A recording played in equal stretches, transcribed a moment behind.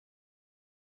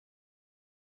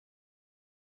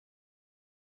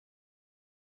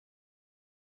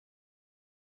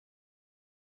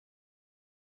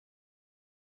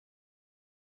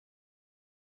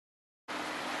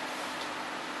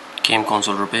Game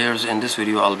console repairs. In this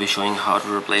video I'll be showing how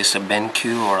to replace a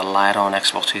BenQ or a Lite-On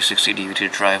Xbox 360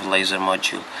 DVD drive laser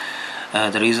module.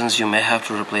 The reasons you may have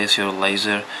to replace your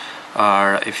laser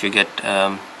are if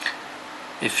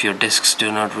your discs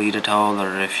do not read at all,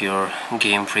 or if your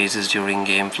game freezes during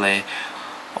gameplay,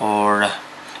 or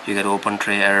you get open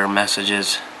tray error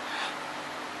messages,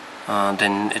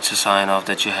 then it's a sign of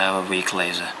that you have a weak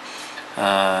laser.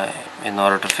 In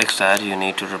order to fix that, you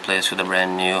need to replace with a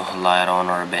brand new Lite-On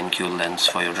or a BenQ lens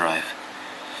for your drive.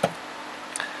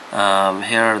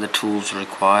 Here are the tools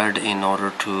required in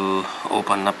order to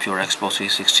open up your Xbox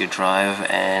 360 drive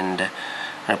and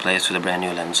replace with a brand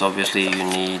new lens. Obviously you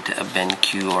need a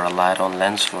BenQ or a Lite-On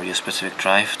lens for your specific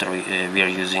drive. We are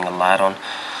using a Lite-On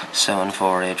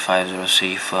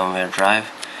 74850C firmware drive.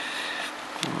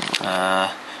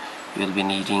 You'll be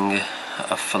needing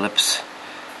a Phillips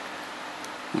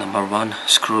 #1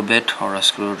 screw bit or a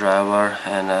screwdriver,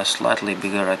 and a slightly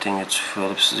bigger, I think it's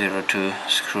Phillips 02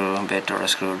 screw bit or a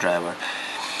screwdriver.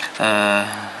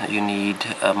 You need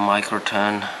a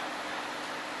microturn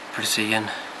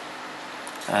precision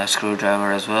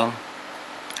screwdriver as well.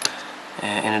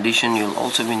 In addition, you'll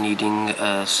also be needing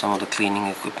some of the cleaning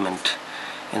equipment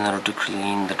in order to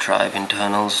clean the drive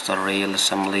internals, the rail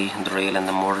assembly, the rail and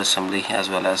the motor assembly, as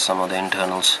well as some of the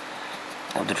internals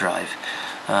of the drive.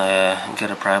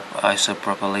 Get a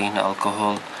isopropylene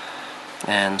alcohol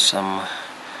and some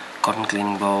cotton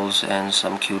cleaning balls and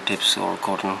some Q-tips or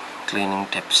cotton cleaning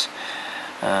tips.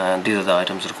 These are the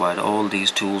items required. All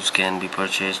these tools can be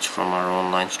purchased from our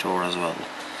online store as well.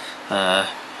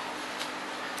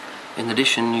 In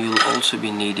addition, you'll also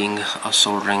be needing a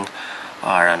soldering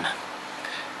iron.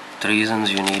 The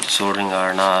reasons you need soldering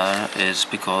iron is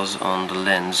because on the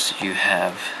lens you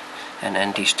have an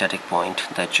anti-static point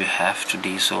that you have to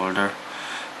desolder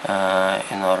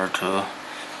in order to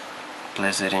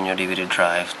place it in your DVD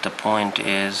drive. The point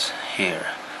is here.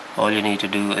 All you need to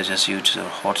do is just use your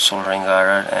hot soldering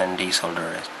iron and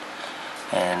desolder it,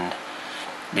 and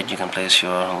then you can place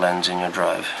your lens in your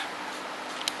drive.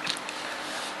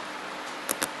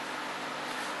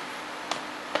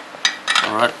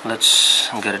 Alright, let's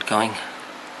get it going.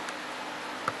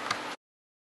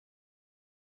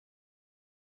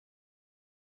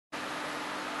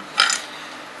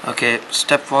 Okay,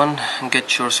 step 1,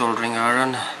 get your soldering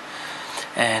iron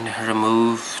and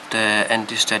remove the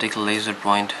anti-static laser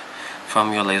point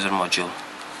from your laser module.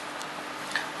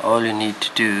 All you need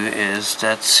to do is,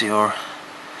 that's your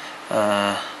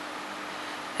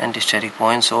anti-static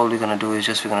point, so all we're going to do is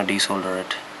we're going to desolder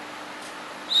it.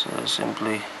 So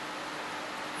simply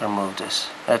remove this.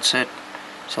 That's it.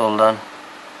 It's all done.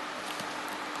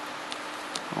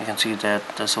 You can see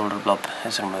that the solder blob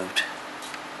is removed.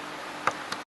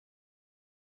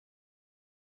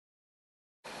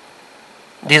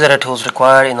 These are the tools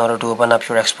required in order to open up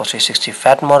your Xbox 360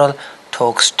 PHAT model: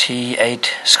 Torx T8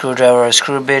 screwdriver or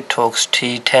screw bit, Torx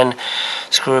T10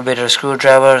 screw bit or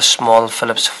screwdriver, small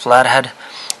Phillips flathead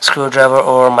screwdriver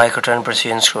or microturn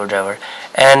precision screwdriver,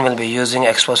 and we'll be using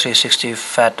Xbox 360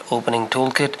 PHAT opening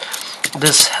toolkit.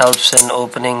 This helps in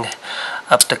opening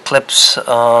up the clips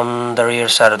on the rear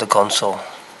side of the console.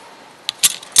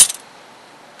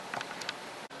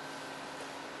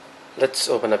 Let's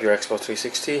open up your Xbox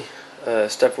 360.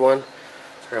 Step 1,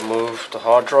 remove the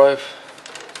hard drive.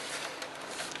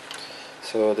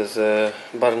 So there's a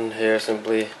button here,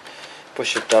 simply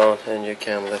push it down and you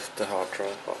can lift the hard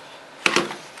drive off.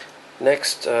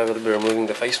 Next, we'll be removing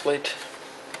the faceplate.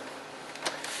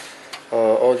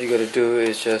 All you gotta do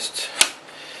is just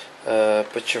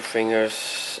put your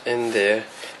fingers in there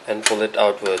and pull it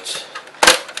outwards,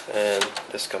 and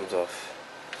this comes off.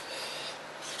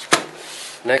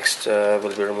 Next,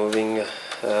 we'll be removing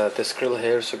this grill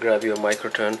here, so grab your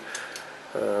microturn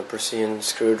precision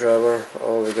screwdriver.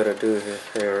 All we gotta do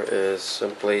here is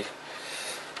simply,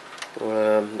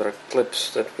 there are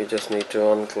clips that we just need to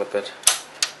unclip it.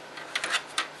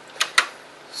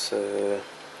 So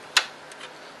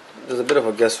there's a bit of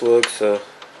a guesswork, so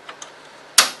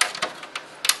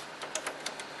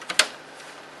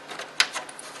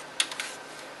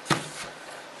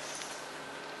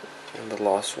and the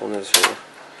last one is here.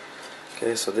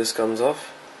 Okay, so this comes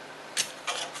off.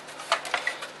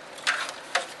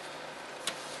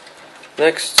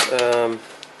 Next,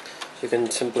 you can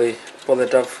simply pull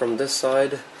it up from this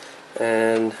side,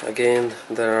 and again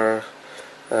there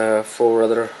are 4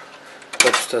 other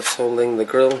clips that's holding the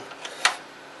grill.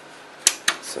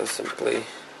 So simply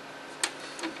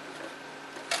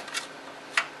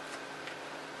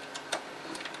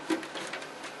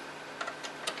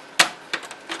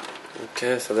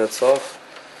okay, so that's off.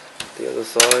 The other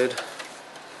side.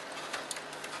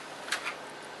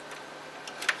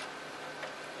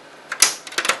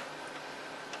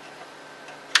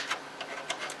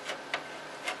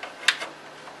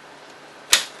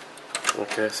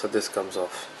 Okay, so this comes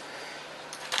off.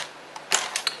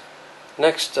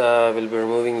 Next we'll be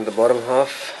removing the bottom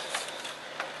half.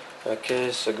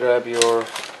 Okay, so grab your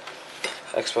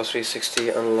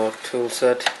XBOX360 unlock tool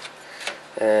set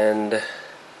and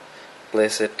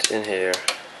place it in here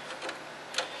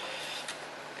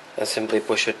and simply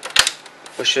push it,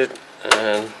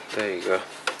 and there you go.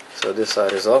 So this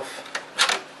side is off.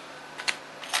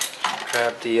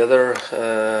 Grab the other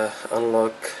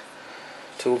unlock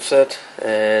tool set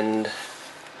and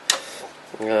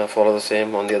follow the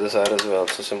same on the other side as well.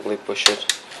 So simply push it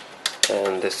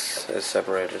and this is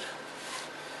separated.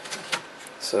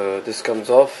 So this comes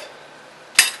off.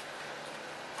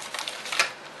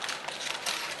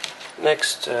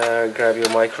 Next, grab your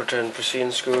micro turn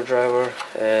precision screwdriver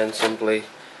and simply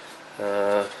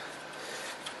there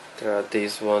are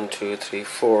these 1, 2, 3,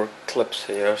 4 clips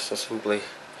here. So simply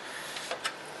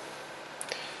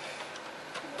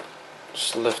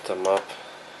just lift them up.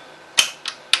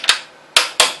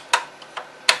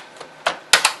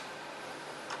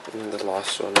 And the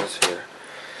last one is here.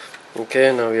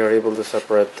 Okay, now we are able to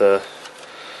separate the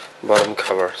bottom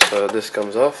cover. So this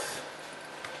comes off.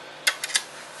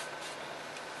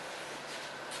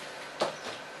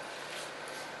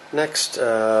 Next,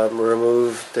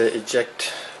 remove the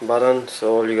eject button.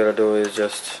 So all you gotta do is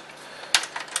just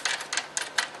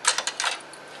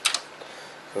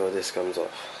this comes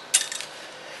off.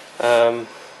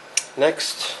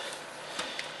 Next,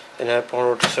 in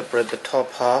order to separate the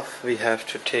top half, we have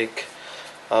to take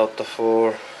out the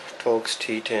 4 Torx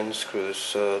T10 screws.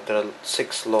 So there are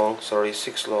 6 long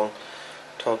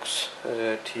Torx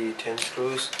T10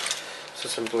 screws. So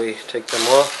simply take them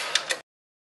off.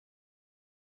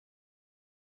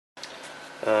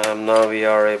 Now we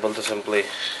are able to simply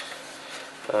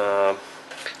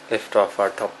lift off our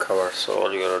top cover. So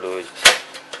all you gotta do is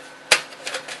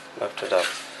lift it up.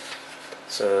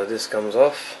 So this comes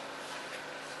off.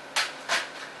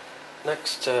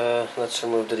 Next, let's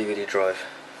remove the DVD drive.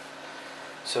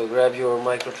 So grab your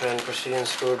micro turn precision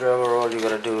screwdriver. All you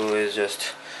gotta do is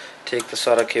just take the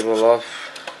SATA cable off,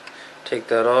 take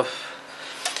that off,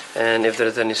 and if there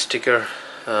is any sticker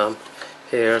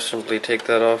here, simply take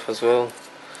that off as well.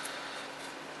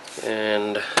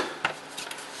 And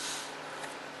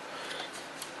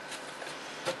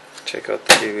check out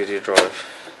the DVD drive.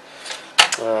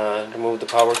 Remove the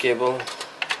power cable,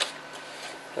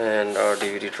 and our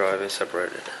DVD drive is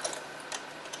separated.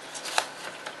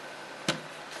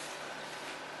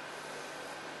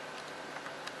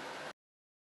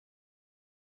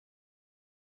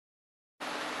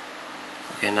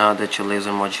 Okay, now that your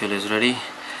laser module is ready,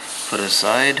 put it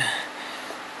aside.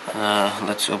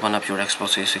 Let's open up your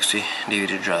XBOX360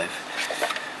 DVD drive.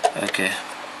 Okay,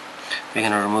 we're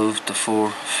gonna remove the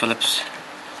 4 Phillips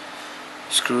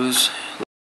screws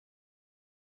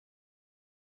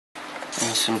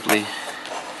and simply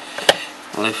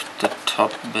lift the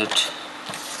top bit.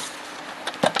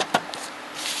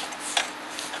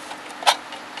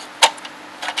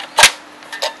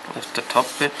 Lift the top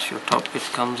bit, your top bit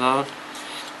comes out.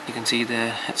 You can see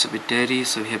there it's a bit dirty,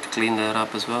 so we have to clean that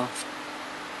up as well.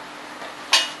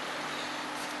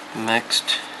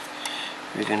 Next,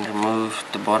 we can remove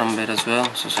the bottom bit as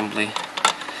well, so simply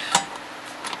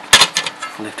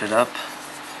lift it up.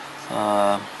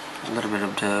 A little bit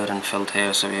of dirt and filth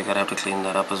here, so we're gonna have to clean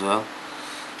that up as well.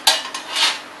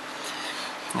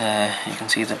 You can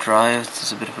see the drive,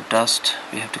 there's a bit of a dust,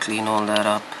 we have to clean all that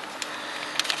up.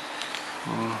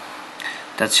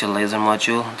 That's your laser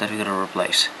module that we're gonna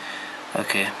replace.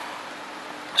 Okay,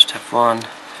 step 1,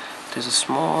 there's a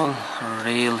small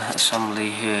rail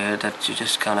assembly here that you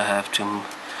just kinda have to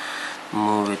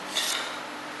move it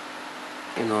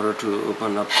in order to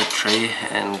open up the tray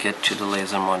and get to the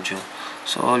laser module.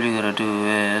 So all you gotta do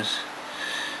is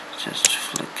just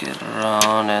flick it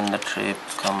around and the tray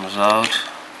comes out,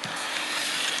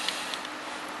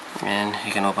 and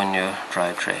you can open your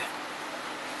drive tray.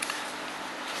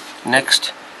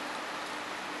 Next,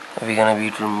 we're gonna be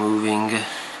removing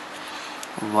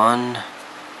 1,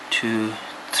 2,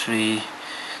 3.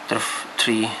 There are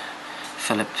 3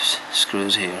 Phillips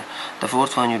screws here. The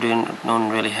 4th one you don't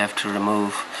really have to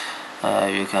remove.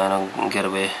 You can get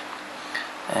away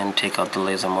and take out the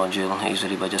laser module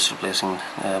easily by just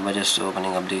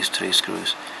opening up these 3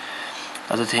 screws.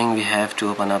 Other thing, we have to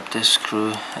open up this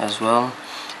screw as well.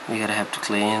 We have to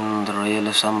clean the rail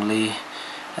assembly.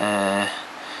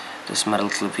 This metal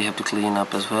clip we have to clean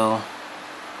up as well,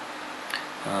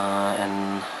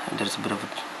 and there's a bit of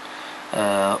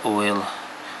oil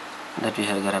that we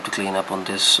have to clean up on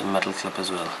this metal clip as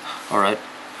well. Alright,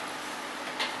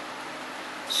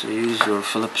 so use your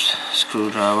Phillips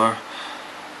screwdriver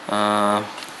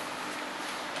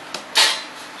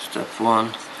Step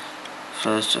 1,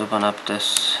 first open up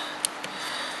this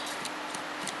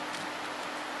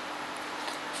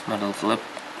metal clip.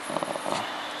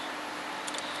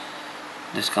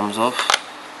 This comes off.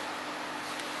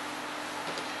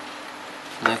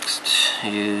 Next,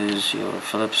 use your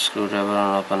Phillips screwdriver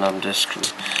and open up this screw.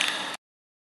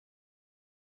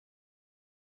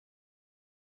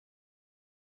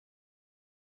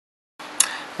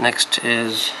 Next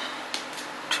is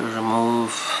to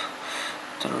remove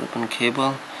the ribbon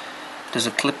cable. There's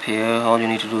a clip here. All you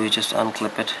need to do is just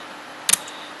unclip it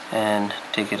and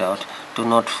take it out. Do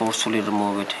not forcefully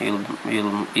remove it.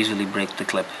 You'll easily break the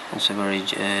clip. It's a very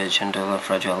gentle and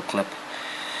fragile clip.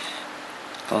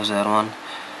 Close that one.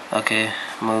 Okay,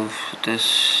 move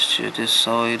this to this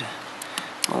side.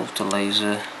 Move the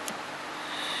laser.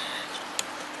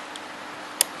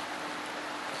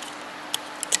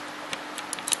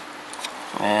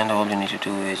 And all you need to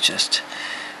do is just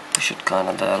push it kind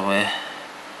of that way,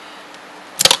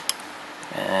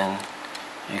 and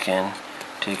you can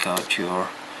take out your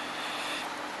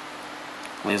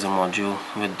laser module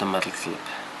with the metal clip.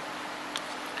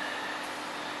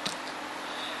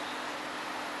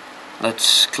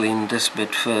 Let's clean this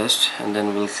bit first, and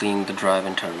then we'll clean the drive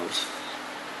internals.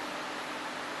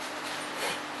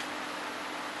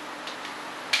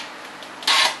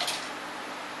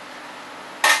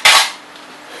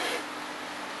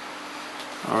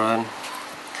 Alright,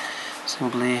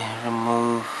 simply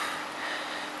remove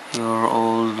your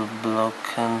old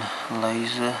broken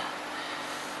laser,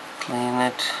 clean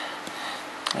it,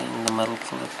 clean the metal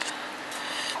clip.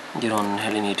 You don't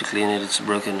really need to clean it, it's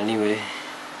broken anyway.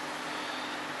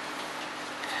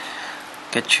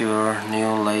 Get your new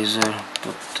laser,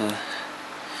 put the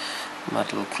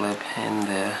metal clip in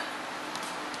there.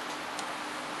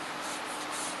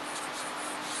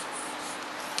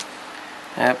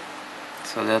 Yep,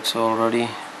 so that's all ready.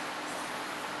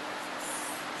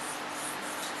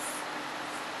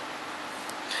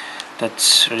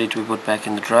 That's ready to be put back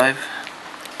in the drive.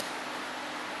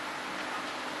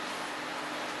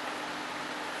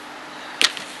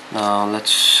 Now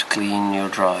let's clean your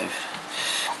drive.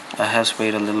 I have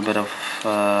sprayed a little bit of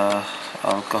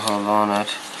alcohol on it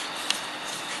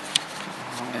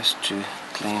just to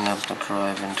clean up the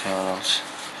drive internals.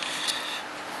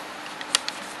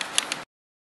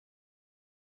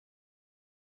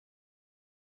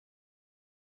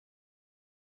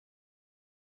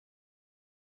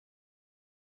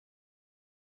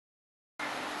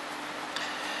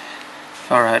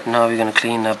 Alright, now we're going to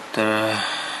clean up the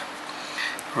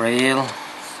rail.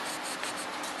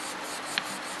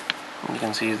 You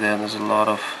can see there's a lot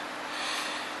of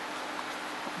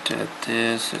dirt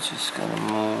there, so just going to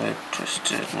move it, twist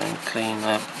it and clean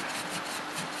up.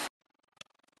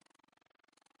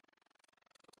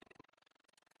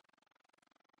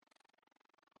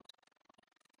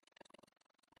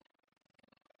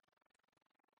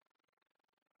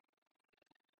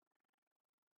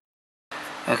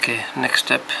 Okay, next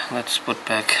step, let's put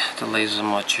back the laser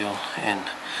module in.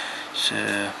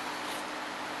 So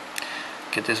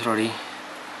get this ready.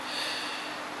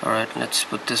 Alright, let's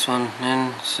put this one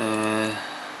in. So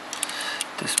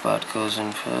this part goes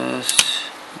in first,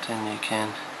 then you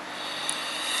can,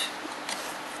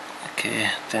 okay,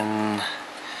 then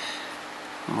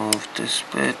move this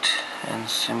bit and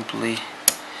simply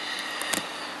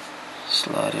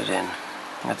slide it in.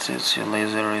 That's it, so your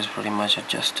laser is pretty much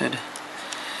adjusted.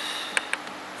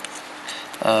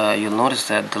 You'll notice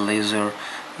that the laser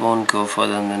won't go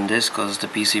further than this because the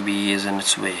PCB is in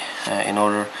its way. In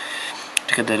order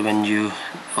to get that, when you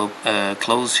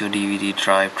close your DVD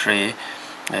drive tray,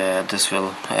 this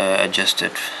will adjust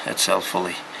itself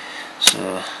fully.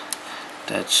 So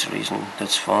that's the reason.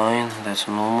 That's fine, that's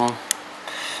normal.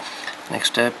 Next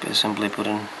step is simply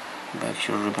putting back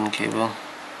your ribbon cable.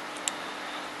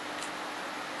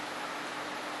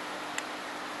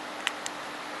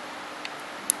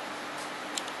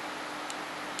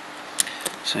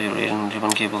 So your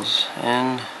ribbon cables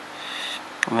in.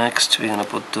 Next we're gonna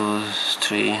put those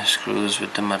 3 screws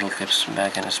with the metal clips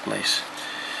back in its place.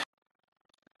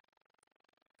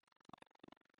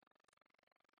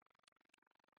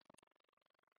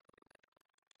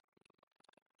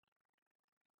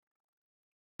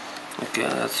 Okay,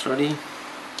 that's ready.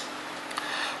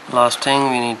 Last thing,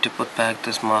 we need to put back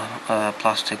this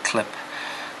plastic clip.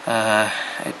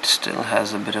 It still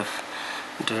has a bit of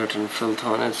dirt and filth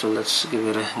on it, so let's give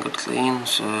it a good clean.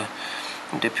 So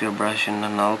dip your brush in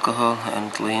an alcohol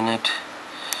and clean it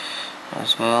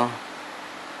as well.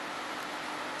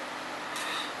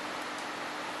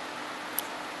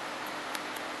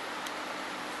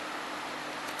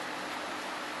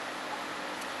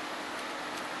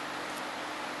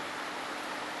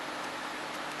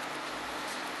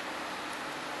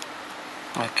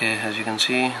 Okay, as you can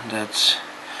see, that's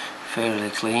fairly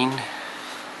clean.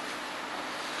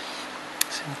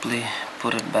 Simply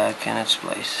put it back in its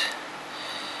place.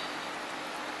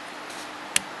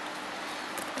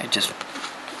 It just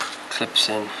clips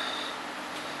in.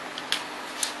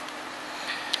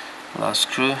 Last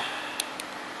screw,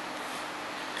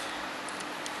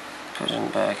 put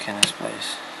it back in its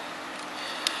place.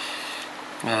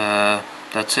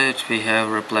 That's it. We have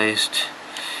replaced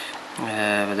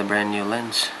with a brand new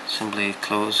lens. Simply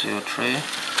close your tray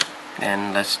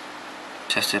and let's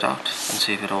test it out and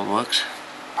see if it all works.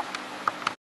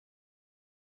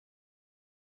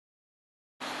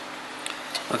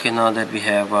 Okay, now that we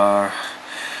have our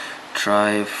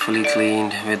drive fully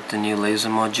cleaned with the new laser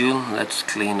module, let's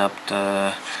clean up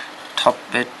the top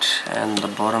bit and the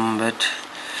bottom bit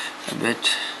a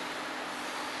bit.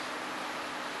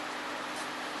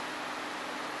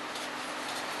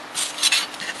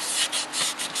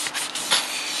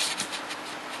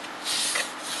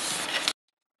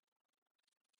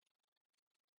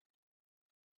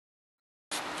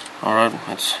 Alright,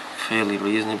 it's fairly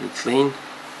reasonably clean.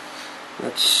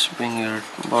 Let's bring your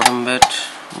bottom bit.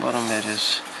 Bottom bit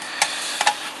is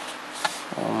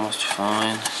almost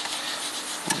fine.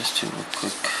 Just do a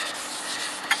quick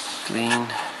clean.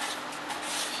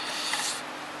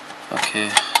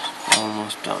 Okay,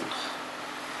 almost done.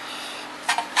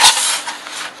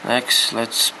 Next,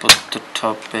 let's put the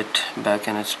top bit back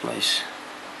in its place.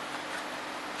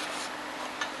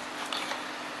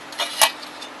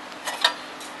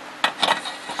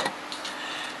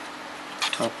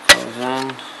 Top goes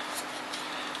in,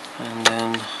 and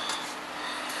then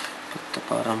put the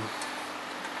bottom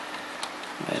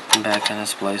bit back in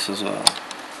its place as well.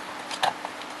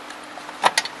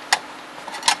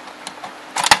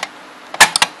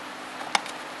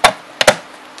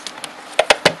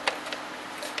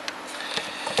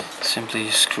 Simply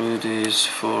screw these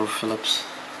 4 Phillips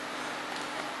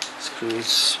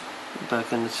screws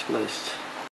back in its place.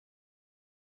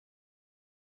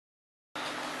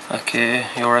 Okay,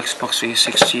 your Xbox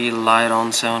 360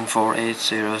 Lite-On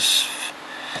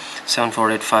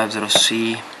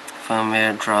 74850C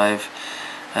firmware drive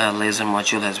laser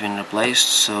module has been replaced,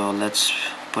 so let's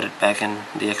put it back in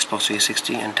the Xbox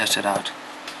 360 and test it out.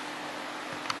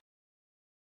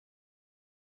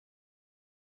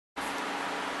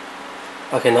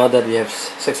 Okay, now that we have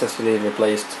successfully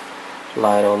replaced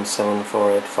Lite-On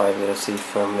 74850C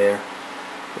firmware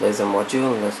laser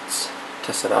module, let's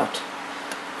test it out.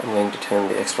 I'm going to turn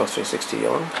the Xbox 360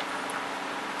 on.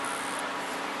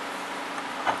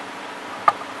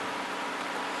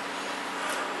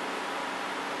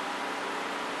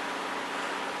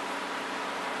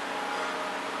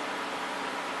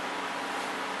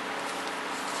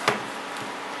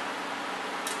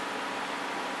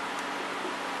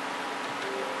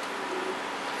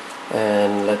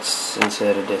 And let's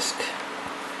insert a disc.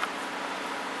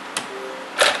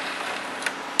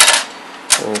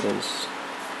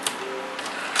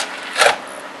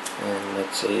 And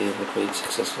let's see if it reads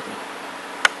successfully.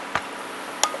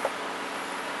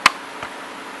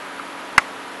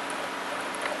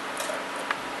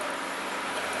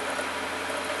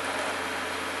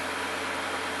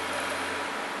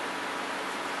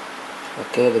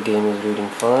 Okay, the game is reading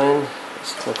fine.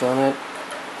 Let's click on it.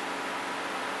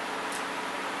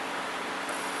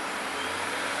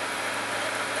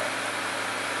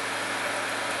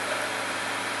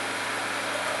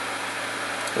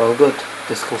 All good.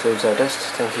 This concludes our test.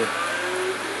 Thank you.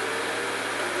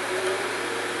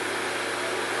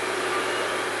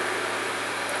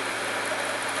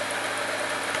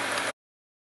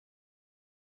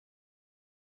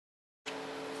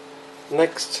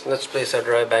 Next, let's place our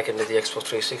drive back into the Xbox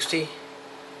 360.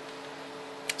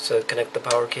 So connect the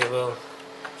power cable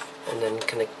and then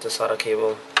connect the SATA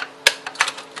cable.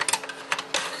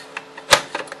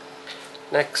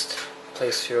 Next,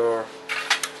 place your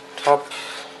top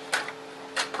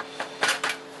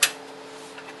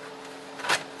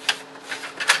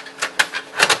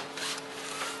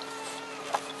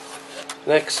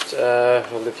Next,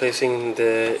 we'll be placing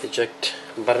the eject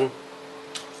button.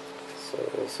 So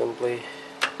simply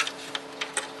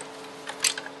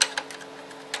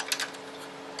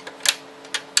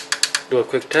do a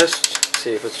quick test,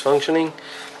 see if it's functioning.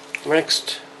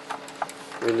 Next,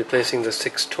 we'll be placing the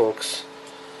 6 Torx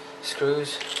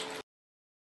screws.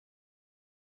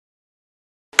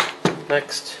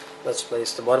 Next, let's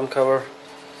place the bottom cover.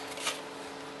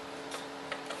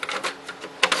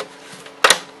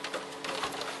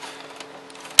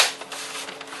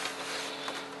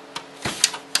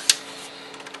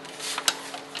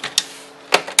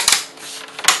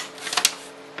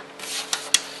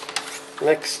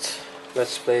 Next,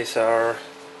 let's place our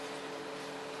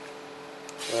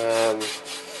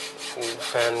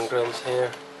fan grills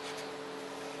here.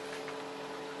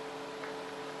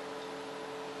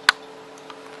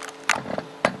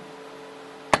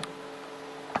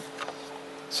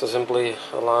 So simply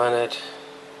align it.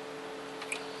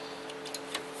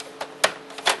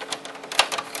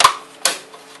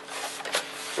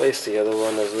 Place the other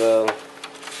one as well.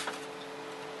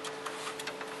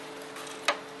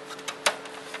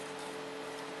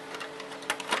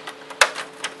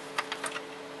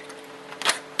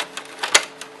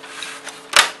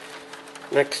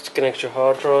 Next, connect your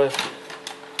hard drive.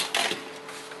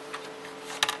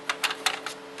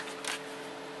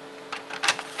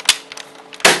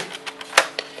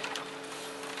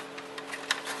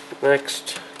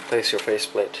 Next, place your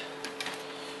faceplate.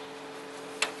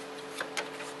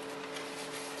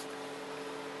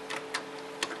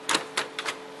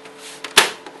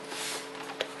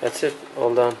 That's it,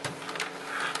 all done.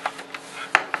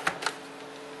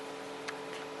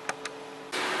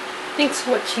 Thanks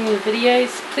for watching the videos.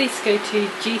 Please go to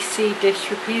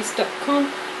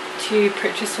gc-repairs.com to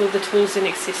purchase all the tools and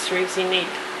accessories you need.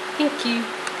 Thank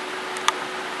you.